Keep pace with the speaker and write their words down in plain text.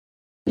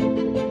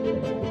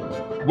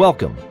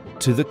Welcome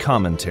to the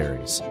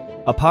Commentaries,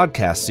 a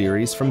podcast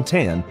series from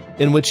TAN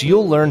in which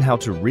you'll learn how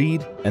to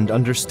read and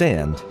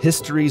understand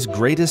history's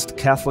greatest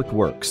Catholic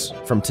works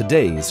from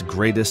today's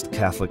greatest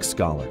Catholic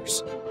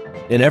scholars.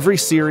 In every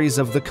series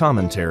of the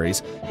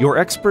Commentaries, your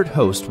expert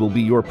host will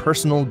be your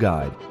personal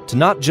guide to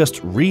not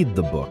just read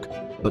the book,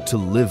 but to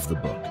live the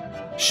book,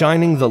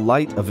 shining the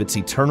light of its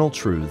eternal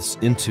truths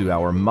into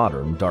our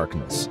modern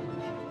darkness.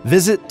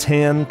 Visit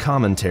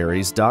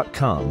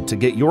tancommentaries.com to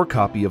get your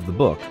copy of the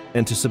book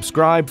and to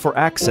subscribe for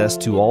access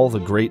to all the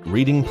great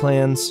reading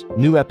plans,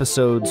 new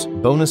episodes,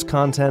 bonus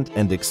content,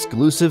 and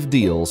exclusive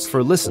deals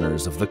for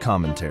listeners of the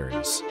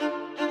Commentaries.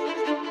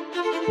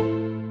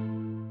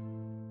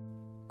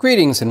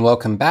 Greetings and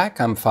welcome back.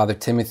 I'm Father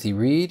Timothy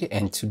Reid,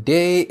 and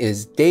today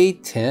is day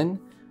 10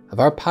 of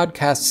our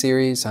podcast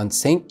series on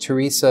St.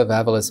 Teresa of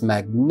Avila's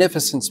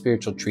magnificent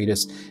spiritual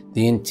treatise,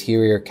 The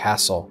Interior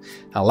Castle.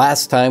 Now,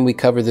 last time we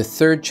covered the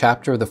third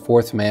chapter of the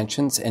fourth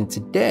mansions, and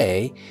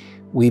today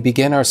we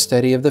begin our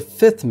study of the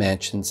fifth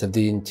mansions of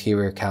the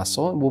Interior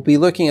Castle, and we'll be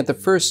looking at the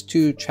first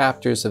two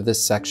chapters of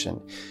this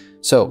section.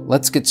 So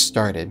let's get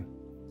started.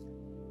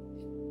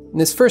 In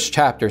this first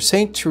chapter,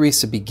 St.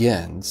 Teresa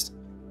begins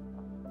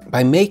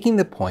by making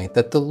the point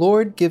that the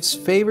Lord gives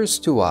favors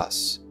to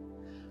us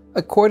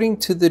according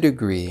to the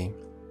degree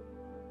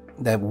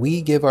that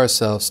we give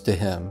ourselves to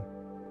Him,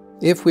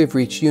 if we've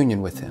reached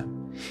union with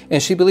Him.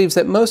 And she believes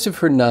that most of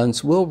her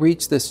nuns will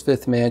reach this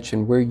fifth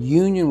mansion where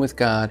union with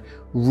God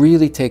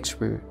really takes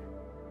root.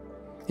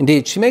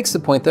 Indeed, she makes the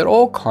point that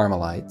all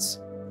Carmelites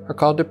are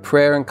called to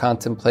prayer and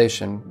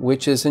contemplation,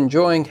 which is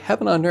enjoying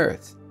heaven on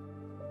earth,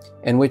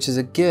 and which is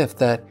a gift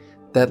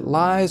that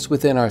lies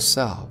within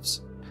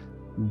ourselves.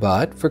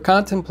 But for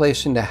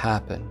contemplation to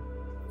happen,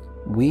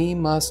 we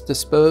must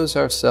dispose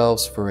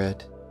ourselves for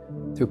it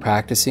through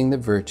practicing the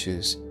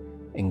virtues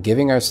and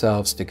giving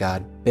ourselves to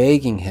God,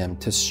 begging Him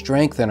to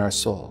strengthen our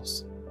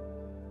souls.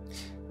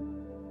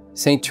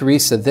 St.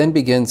 Teresa then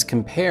begins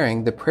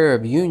comparing the prayer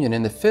of union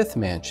in the fifth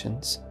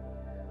mansions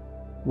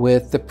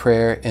with the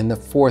prayer in the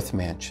fourth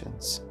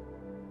mansions.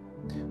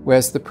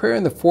 Whereas the prayer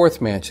in the fourth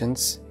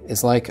mansions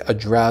is like a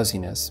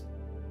drowsiness,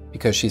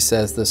 because she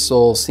says the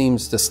soul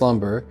seems to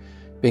slumber,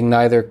 being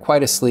neither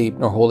quite asleep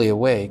nor wholly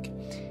awake.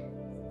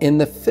 In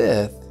the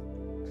fifth,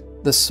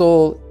 the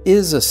soul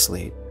is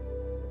asleep,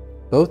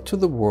 both to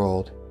the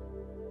world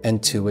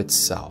and to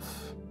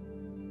itself.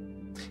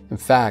 In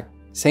fact,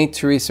 St.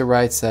 Teresa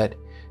writes that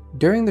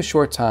during the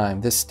short time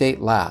this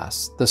state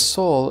lasts, the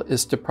soul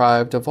is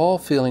deprived of all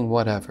feeling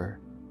whatever,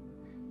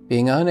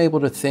 being unable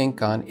to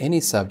think on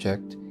any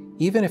subject,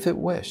 even if it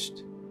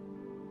wished.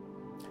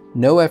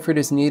 No effort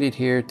is needed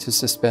here to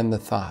suspend the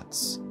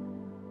thoughts.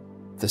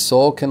 The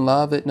soul can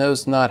love it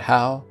knows not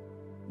how,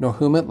 nor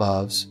whom it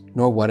loves,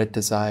 nor what it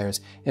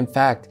desires. In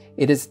fact,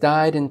 it has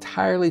died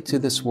entirely to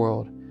this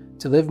world,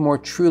 to live more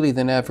truly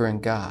than ever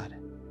in God.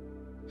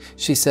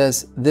 She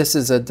says this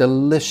is a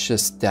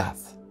delicious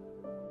death,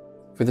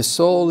 for the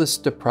soul is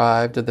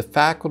deprived of the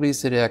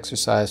faculties it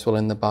exercised while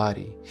in the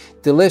body.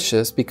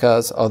 Delicious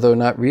because, although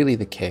not really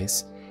the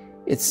case,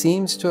 it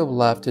seems to have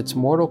left its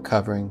mortal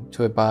covering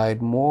to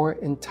abide more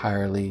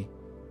entirely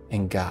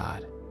in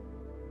God.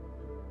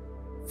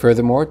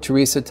 Furthermore,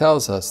 Teresa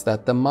tells us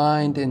that the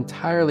mind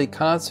entirely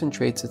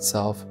concentrates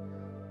itself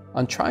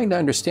on trying to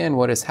understand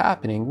what is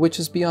happening, which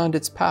is beyond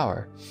its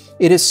power.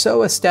 It is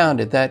so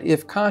astounded that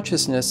if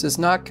consciousness is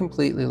not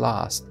completely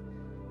lost,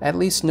 at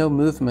least no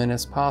movement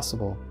is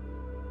possible.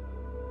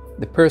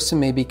 The person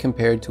may be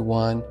compared to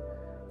one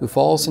who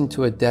falls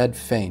into a dead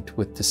faint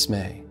with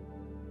dismay.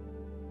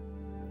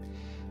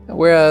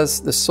 Whereas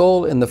the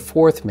soul in the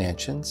fourth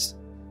mansions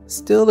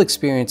still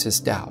experiences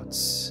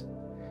doubts.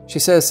 She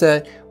says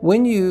that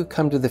when you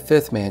come to the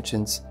fifth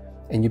mansions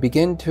and you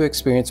begin to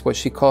experience what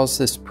she calls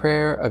this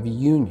prayer of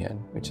union,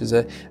 which is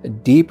a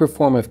deeper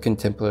form of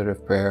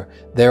contemplative prayer,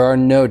 there are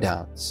no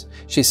doubts.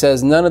 She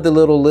says none of the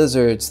little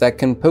lizards that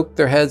can poke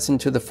their heads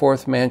into the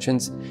fourth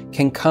mansions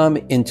can come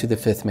into the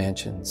fifth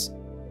mansions.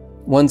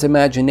 One's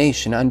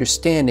imagination,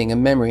 understanding,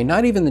 and memory,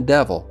 not even the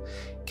devil,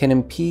 can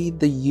impede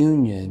the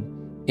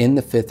union in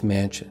the fifth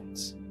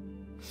mansions.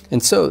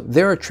 And so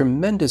there are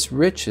tremendous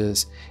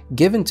riches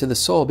given to the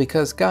soul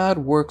because God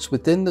works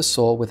within the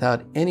soul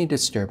without any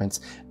disturbance,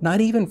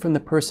 not even from the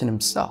person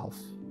himself.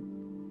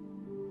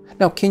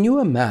 Now, can you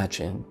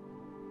imagine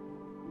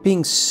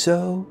being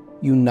so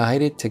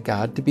united to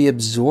God, to be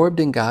absorbed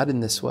in God in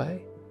this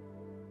way?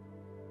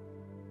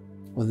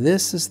 Well,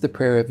 this is the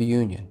prayer of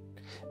union.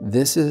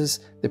 This is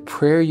the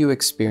prayer you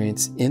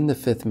experience in the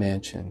fifth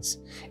mansions.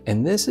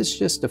 And this is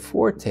just a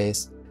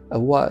foretaste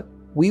of what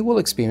we will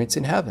experience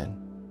in heaven.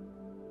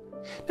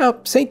 Now,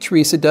 St.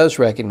 Teresa does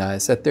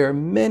recognize that there are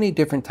many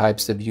different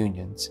types of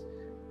unions.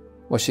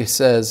 What she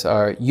says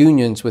are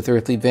unions with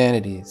earthly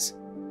vanities.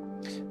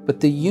 But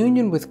the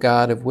union with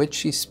God of which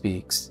she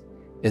speaks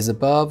is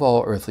above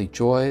all earthly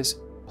joys,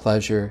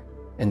 pleasure,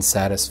 and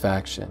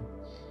satisfaction.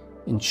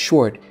 In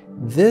short,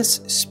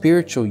 this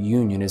spiritual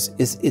union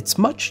it's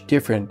much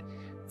different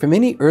from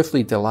any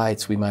earthly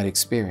delights we might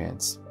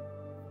experience.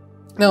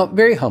 Now,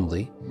 very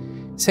humbly,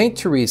 Saint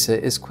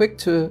Teresa is quick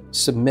to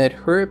submit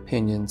her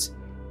opinions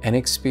and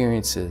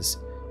experiences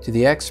to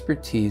the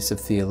expertise of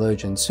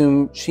theologians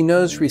whom she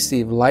knows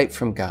receive light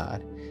from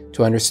God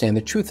to understand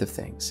the truth of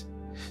things.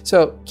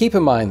 So keep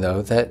in mind,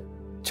 though, that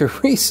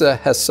Teresa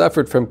has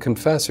suffered from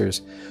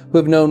confessors who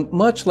have known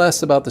much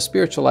less about the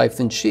spiritual life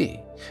than she,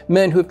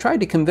 men who have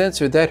tried to convince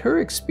her that her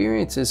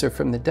experiences are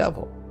from the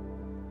devil.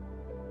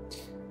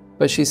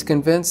 But she's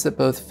convinced that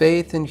both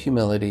faith and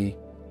humility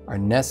are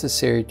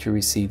necessary to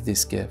receive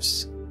these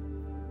gifts.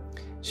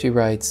 She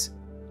writes,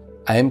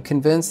 "I am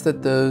convinced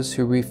that those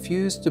who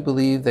refuse to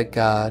believe that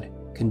God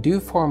can do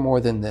far more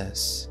than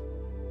this,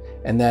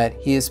 and that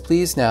He is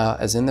pleased now,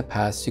 as in the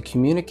past, to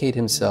communicate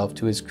Himself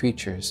to His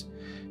creatures,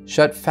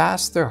 shut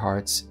fast their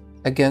hearts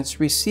against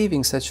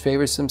receiving such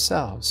favors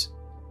themselves.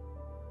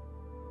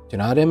 Do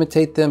not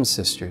imitate them,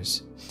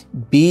 sisters.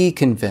 Be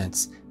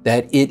convinced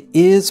that it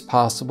is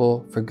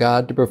possible for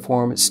God to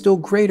perform still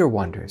greater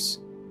wonders.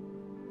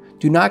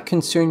 Do not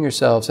concern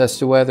yourselves as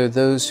to whether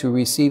those who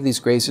receive these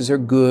graces are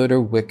good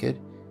or wicked.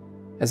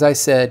 As I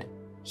said,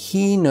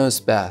 He knows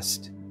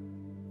best,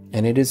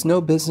 and it is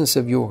no business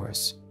of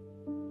yours.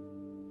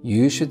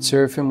 You should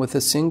serve Him with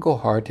a single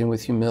heart and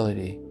with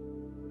humility,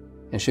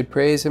 and should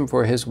praise Him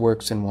for His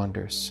works and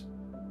wonders."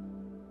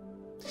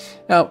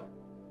 Now,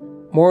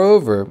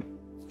 moreover,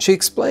 she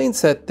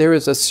explains that there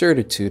is a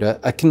certitude,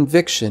 a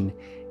conviction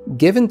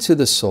given to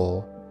the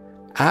soul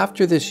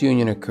after this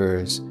union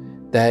occurs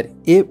that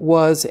it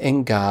was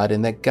in God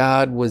and that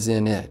God was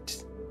in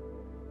it.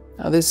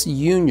 Now, this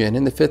union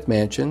in the fifth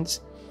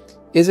mansions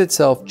is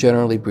itself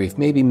generally brief,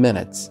 maybe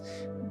minutes,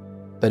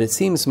 but it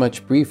seems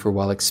much briefer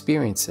while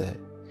experiencing it.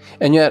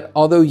 And yet,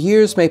 although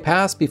years may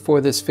pass before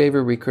this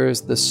favor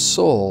recurs, the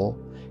soul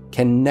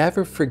can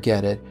never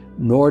forget it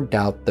nor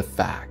doubt the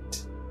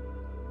fact.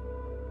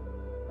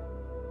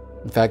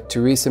 In fact,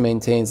 Teresa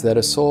maintains that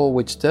a soul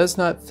which does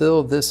not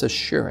feel this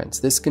assurance,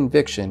 this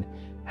conviction,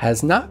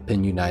 has not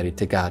been united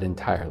to God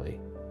entirely.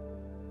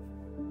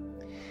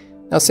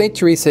 Now, St.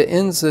 Teresa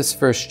ends this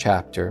first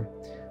chapter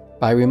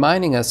by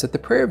reminding us that the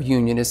prayer of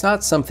union is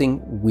not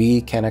something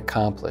we can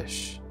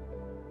accomplish,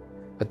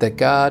 but that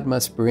God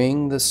must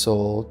bring the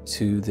soul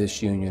to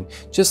this union,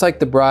 just like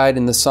the bride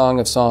in the Song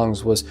of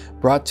Songs was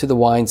brought to the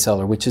wine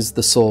cellar, which is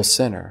the soul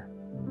sinner.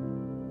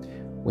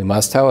 We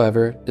must,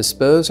 however,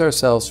 dispose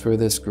ourselves for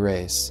this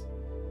grace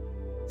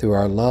through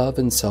our love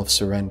and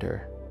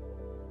self-surrender.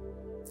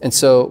 And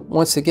so,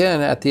 once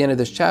again, at the end of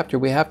this chapter,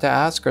 we have to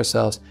ask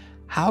ourselves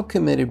how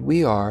committed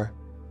we are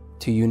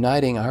to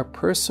uniting our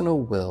personal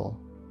will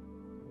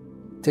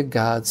to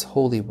God's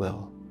holy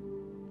will.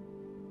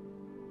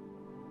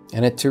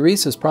 And at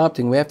Teresa's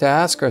prompting, we have to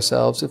ask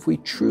ourselves if we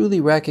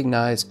truly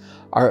recognize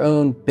our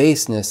own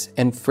baseness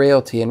and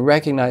frailty and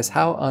recognize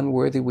how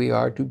unworthy we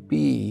are to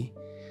be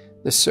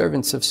the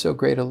servants of so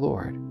great a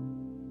Lord.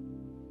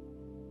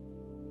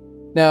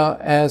 Now,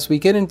 as we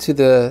get into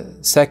the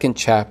second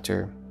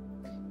chapter,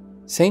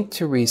 St.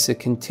 Teresa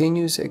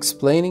continues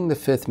explaining the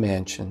fifth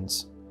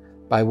mansions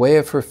by way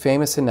of her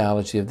famous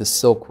analogy of the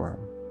silkworm,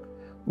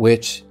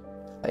 which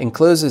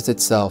encloses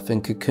itself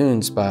in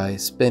cocoons by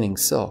spinning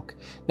silk.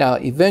 Now,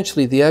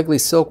 eventually, the ugly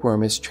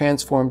silkworm is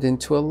transformed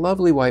into a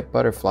lovely white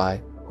butterfly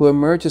who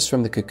emerges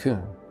from the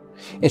cocoon.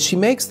 And she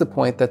makes the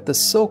point that the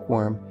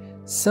silkworm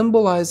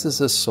symbolizes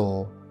a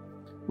soul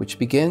which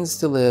begins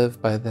to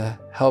live by the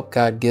help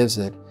God gives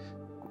it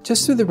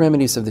just through the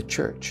remedies of the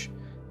church,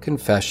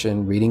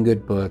 confession, reading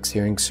good books,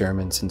 hearing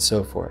sermons, and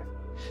so forth.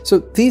 So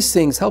these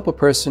things help a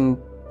person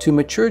to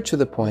mature to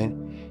the point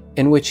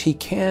in which he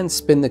can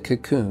spin the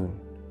cocoon.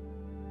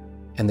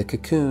 And the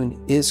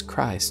cocoon is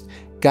Christ.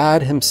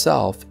 God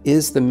Himself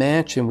is the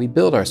mansion we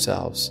build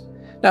ourselves.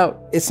 Now,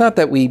 it's not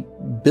that we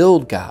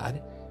build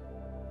God,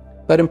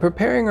 but in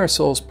preparing our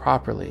souls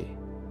properly,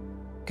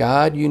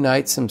 God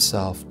unites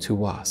Himself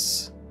to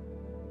us.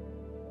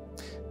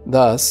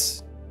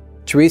 Thus,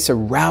 Teresa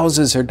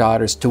rouses her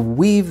daughters to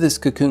weave this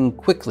cocoon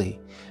quickly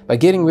by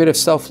getting rid of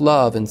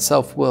self-love and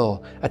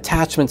self-will,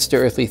 attachments to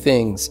earthly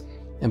things,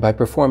 and by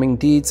performing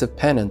deeds of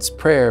penance,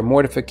 prayer,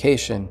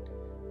 mortification,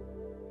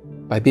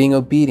 by being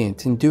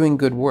obedient and doing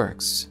good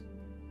works.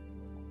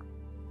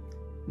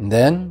 And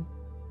then,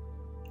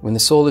 when the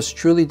soul is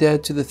truly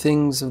dead to the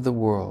things of the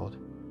world,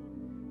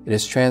 it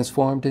is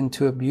transformed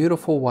into a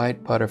beautiful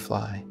white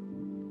butterfly.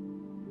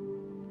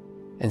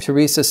 And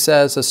Teresa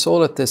says a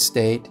soul at this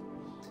state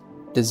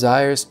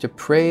desires to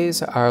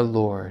praise our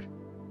Lord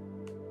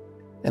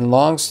and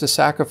longs to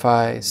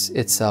sacrifice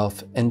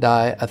itself and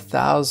die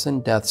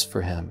 1,000 deaths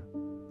for Him.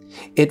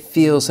 It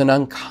feels an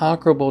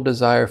unconquerable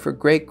desire for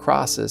great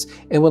crosses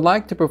and would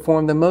like to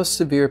perform the most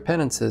severe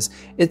penances.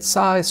 It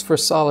sighs for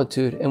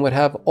solitude and would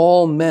have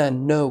all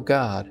men know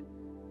God,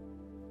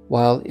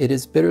 while it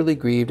is bitterly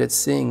grieved at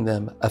seeing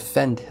them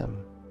offend Him.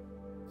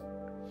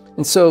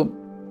 And so,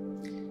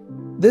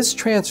 this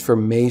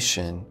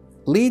transformation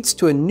leads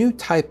to a new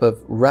type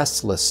of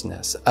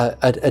restlessness,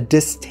 a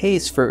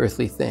distaste for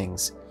earthly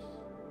things.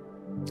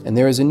 And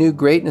there is a new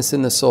greatness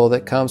in the soul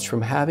that comes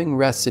from having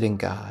rested in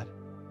God.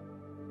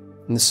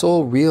 And the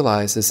soul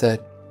realizes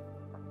that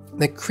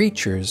that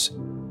creatures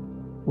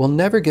will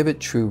never give it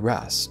true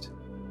rest.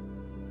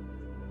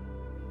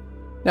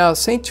 Now,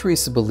 St.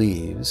 Teresa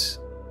believes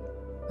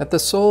that the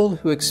soul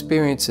who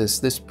experiences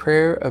this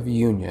prayer of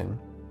union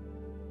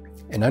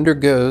and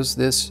undergoes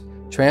this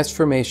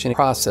transformation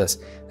process,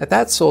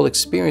 that soul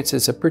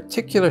experiences a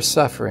particular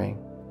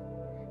suffering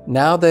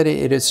now that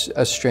it is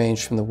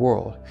estranged from the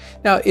world.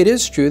 Now, it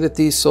is true that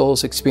these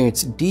souls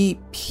experience deep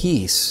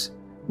peace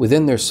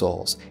within their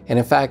souls, and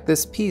in fact,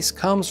 this peace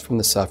comes from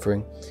the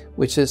suffering,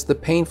 which is the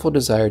painful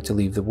desire to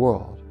leave the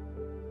world.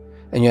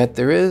 And yet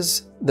there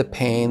is the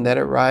pain that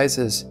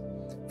arises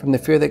from the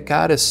fear that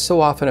God is so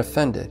often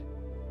offended,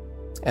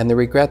 and the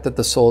regret that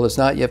the soul is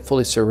not yet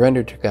fully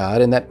surrendered to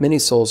God, and that many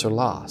souls are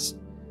lost.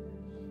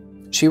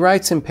 She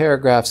writes in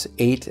paragraphs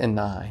 8 and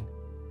 9,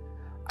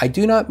 "I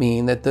do not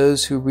mean that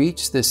those who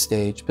reach this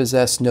stage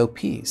possess no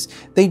peace.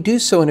 They do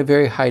so in a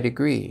very high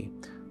degree,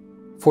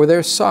 for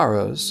their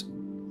sorrows,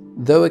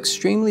 though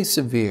extremely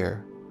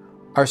severe,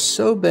 are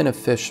so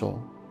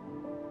beneficial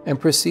and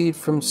proceed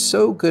from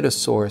so good a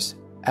source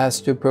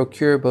as to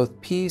procure both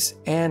peace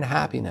and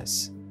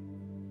happiness.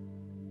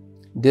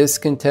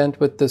 Discontent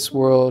with this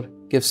world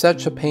gives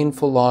such a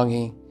painful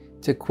longing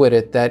to quit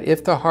it that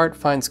if the heart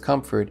finds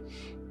comfort,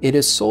 it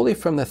is solely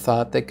from the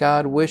thought that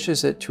God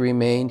wishes it to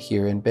remain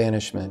here in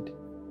banishment.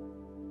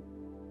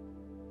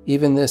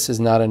 Even this is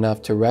not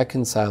enough to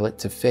reconcile it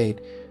to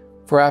fate,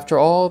 for after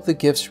all the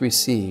gifts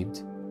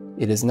received,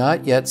 it is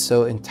not yet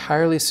so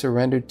entirely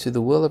surrendered to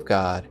the will of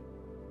God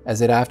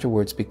as it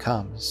afterwards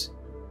becomes.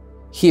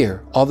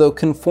 Here, although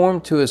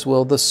conformed to His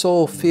will, the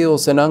soul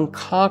feels an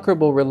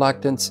unconquerable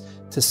reluctance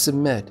to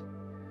submit,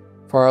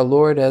 for our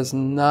Lord has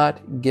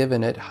not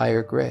given it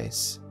higher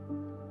grace.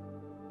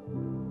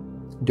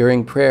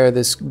 During prayer,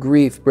 this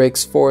grief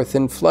breaks forth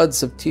in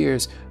floods of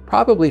tears,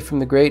 probably from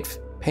the great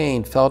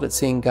pain felt at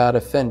seeing God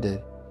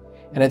offended,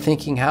 and at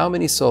thinking how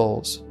many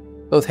souls,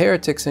 both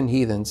heretics and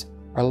heathens,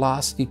 are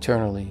lost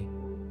eternally,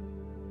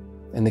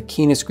 and the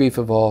keenest grief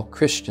of all,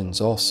 Christians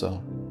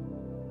also.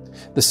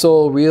 The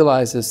soul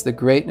realizes the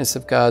greatness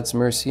of God's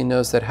mercy and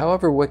knows that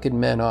however wicked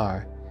men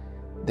are,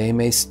 they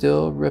may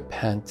still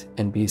repent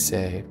and be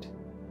saved.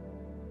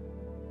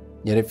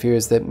 Yet it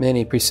fears that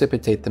many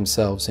precipitate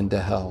themselves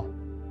into hell.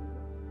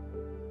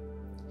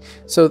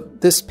 So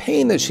this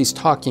pain that she's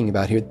talking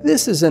about here,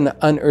 this is an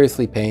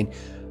unearthly pain,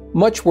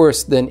 much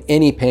worse than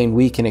any pain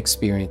we can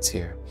experience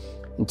here.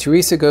 And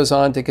Teresa goes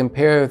on to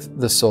compare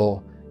the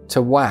soul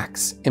to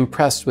wax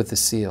impressed with a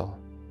seal.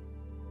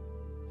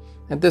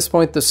 At this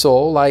point, the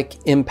soul, like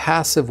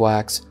impassive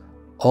wax,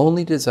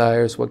 only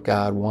desires what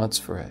God wants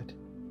for it.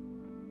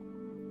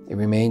 It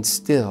remains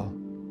still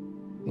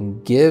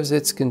and gives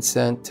its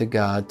consent to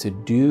God to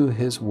do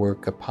His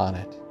work upon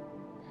it.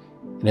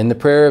 And in the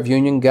prayer of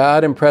union,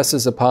 God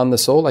impresses upon the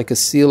soul, like a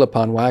seal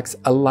upon wax,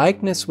 a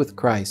likeness with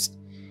Christ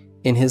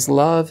in His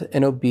love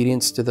and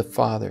obedience to the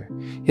Father,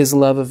 His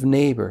love of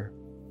neighbor,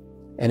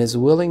 and His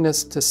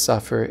willingness to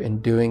suffer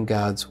in doing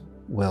God's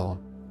will.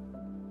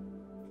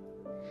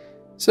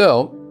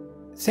 So,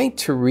 St.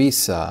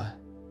 Teresa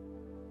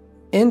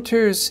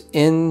enters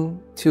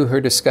into her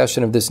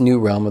discussion of this new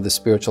realm of the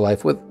spiritual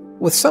life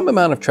with some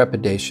amount of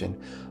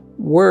trepidation,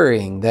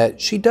 worrying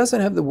that she doesn't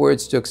have the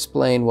words to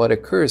explain what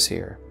occurs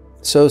here,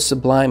 so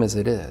sublime as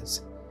it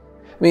is.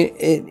 I mean,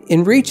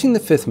 in reaching the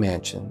fifth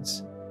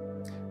mansions,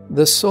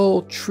 the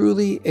soul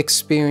truly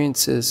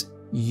experiences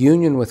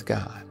union with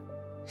God.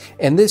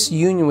 And this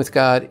union with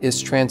God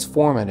is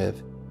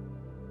transformative,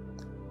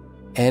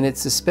 and it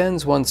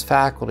suspends one's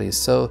faculties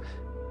so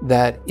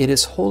that it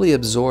is wholly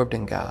absorbed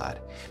in God.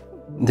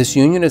 This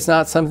union is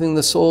not something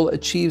the soul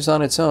achieves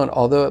on its own,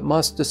 although it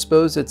must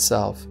dispose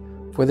itself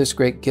for this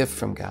great gift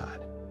from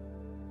God.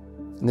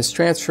 And this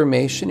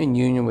transformation and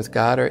union with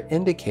God are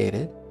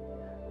indicated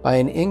by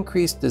an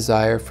increased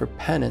desire for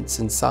penance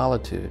and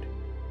solitude,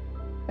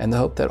 and the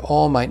hope that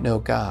all might know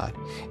God.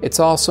 It's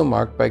also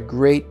marked by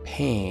great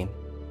pain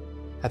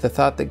at the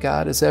thought that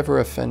God is ever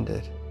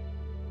offended.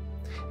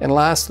 And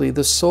lastly,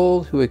 the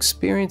soul who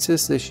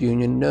experiences this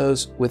union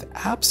knows with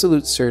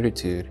absolute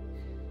certitude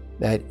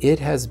that it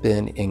has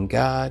been in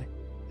God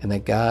and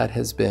that God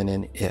has been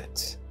in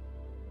it.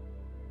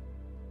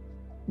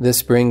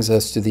 This brings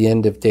us to the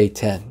end of day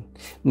 10.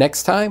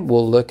 Next time,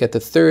 we'll look at the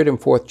third and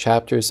fourth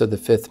chapters of the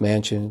fifth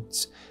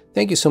mansions.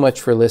 Thank you so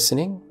much for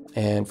listening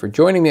and for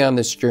joining me on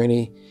this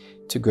journey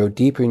to grow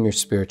deeper in your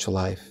spiritual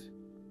life.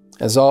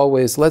 As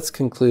always, let's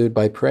conclude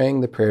by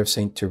praying the prayer of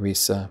St.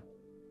 Teresa.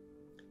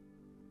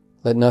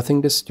 Let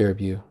nothing disturb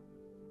you.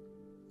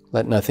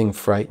 Let nothing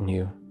frighten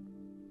you.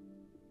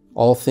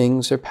 All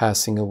things are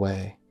passing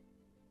away.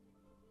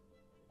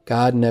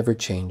 God never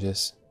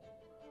changes.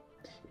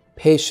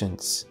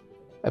 Patience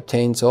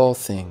obtains all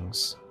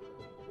things.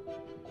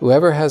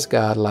 Whoever has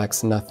God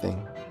lacks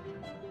nothing.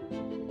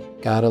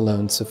 God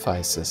alone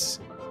suffices.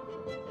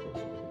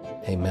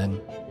 Amen.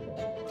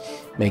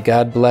 May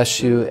God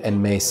bless you,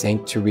 and may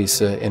St.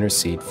 Teresa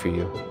intercede for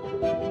you.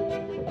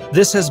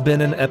 This has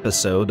been an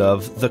episode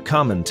of The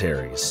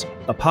Commentaries,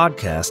 a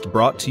podcast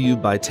brought to you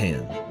by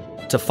TAN.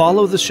 To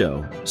follow the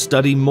show,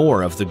 study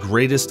more of the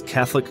greatest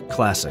Catholic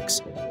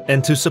classics,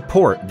 and to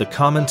support the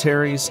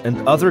commentaries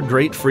and other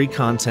great free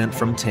content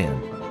from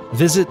TAN,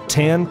 visit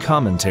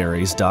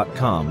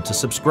tancommentaries.com to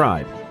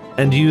subscribe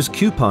and use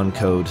coupon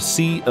code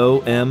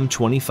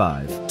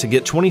COM25 to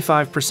get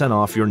 25%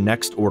 off your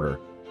next order,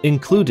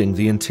 including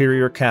the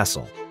interior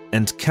castle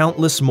and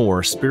countless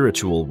more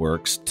spiritual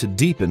works to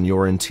deepen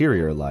your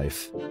interior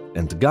life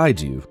and guide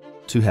you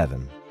to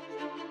heaven.